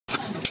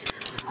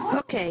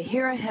Okay,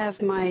 here I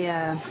have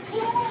my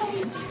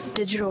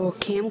digital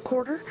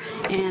camcorder,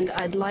 and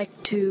I'd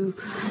like to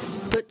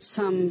put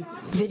some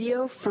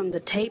video from the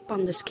tape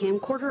on this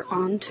camcorder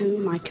onto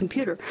my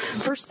computer.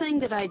 First thing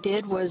that I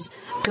did was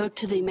go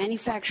to the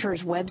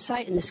manufacturer's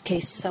website, in this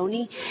case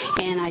Sony,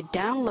 and I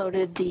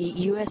downloaded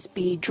the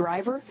USB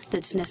driver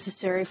that's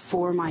necessary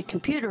for my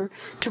computer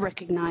to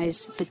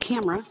recognize the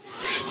camera,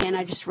 and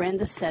I just ran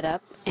the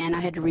setup and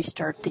I had to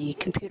restart the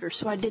computer.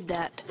 So I did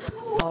that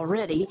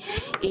already,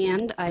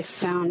 and I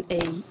found a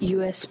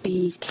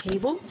USB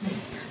cable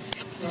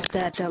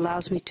that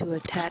allows me to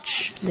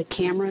attach the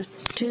camera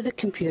to the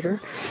computer,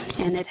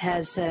 and it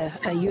has a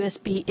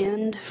USB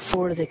end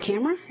for the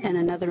camera and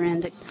another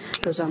end that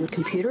goes on the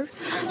computer.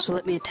 So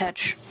let me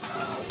attach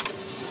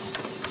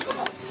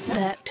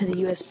that to the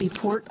USB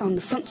port on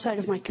the front side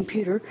of my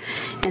computer,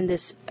 and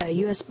this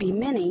USB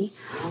mini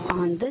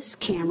on this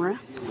camera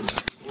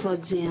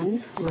plugs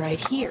in right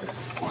here.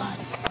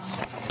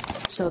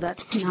 So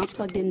that's now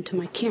plugged into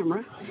my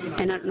camera,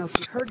 and I don't know if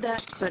you heard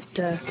that, but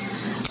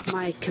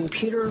my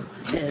computer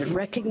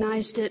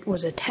recognized it,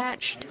 was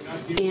attached,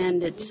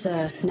 and it's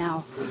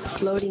now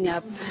loading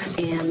up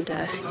and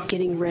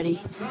getting ready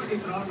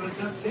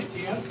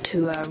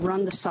to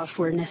run the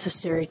software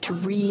necessary to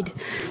read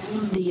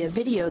the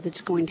video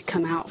that's going to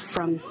come out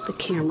from the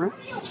camera.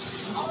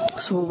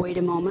 So we'll wait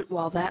a moment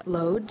while that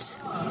loads.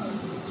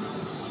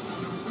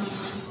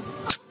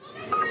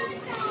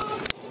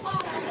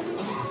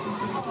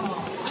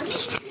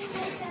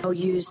 I'll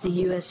use the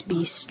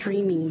USB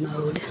streaming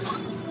mode,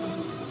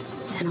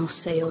 and I'll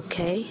say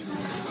OK.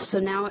 So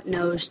now it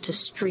knows to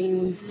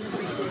stream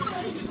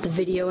the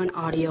video and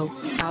audio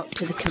out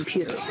to the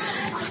computer.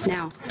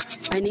 Now,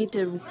 I need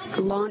to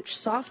launch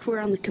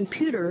software on the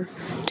computer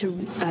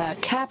to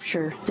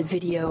capture the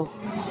video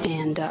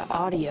and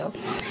audio.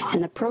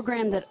 And the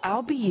program that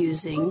I'll be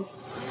using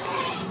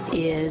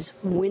is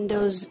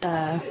Windows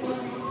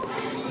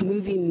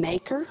Movie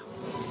Maker,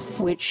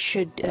 which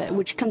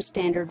comes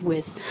standard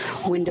with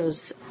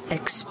Windows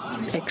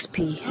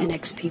XP and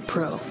XP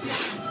Pro.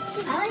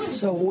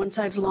 So once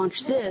I've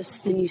launched this,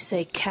 then you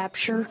say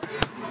capture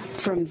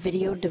from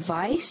video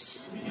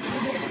device.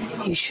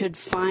 You should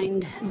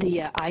find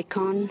the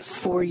icon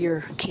for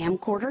your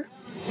camcorder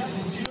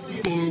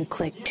and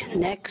click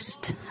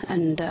next,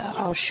 and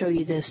I'll show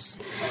you this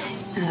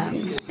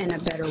in a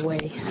better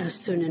way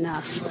soon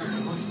enough.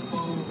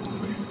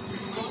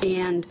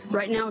 And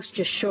right now it's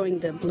just showing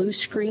the blue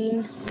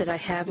screen that I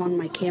have on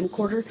my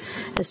camcorder.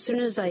 As soon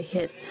as I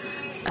hit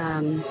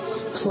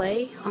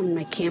play on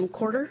my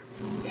camcorder,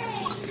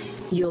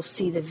 you'll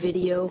see the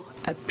video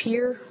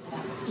appear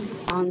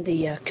on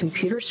the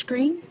computer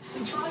screen,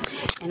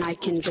 and I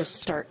can just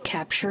start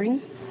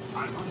capturing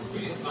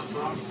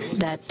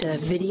that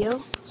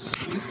video.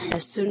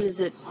 As soon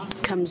as it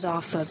comes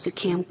off of the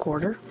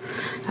camcorder,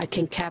 I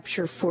can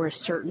capture for a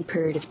certain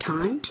period of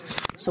time.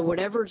 So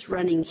whatever's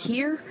running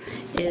here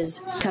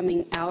is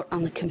coming out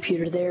on the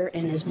computer there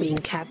and is being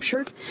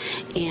captured,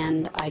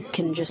 and I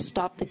can just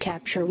stop the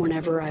capture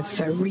whenever I've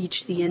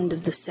reached the end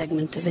of the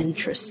segment of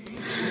interest.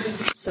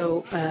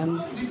 So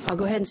I'll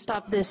go ahead and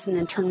stop this and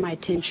then turn my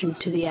attention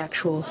to the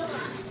actual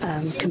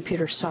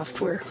computer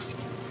software.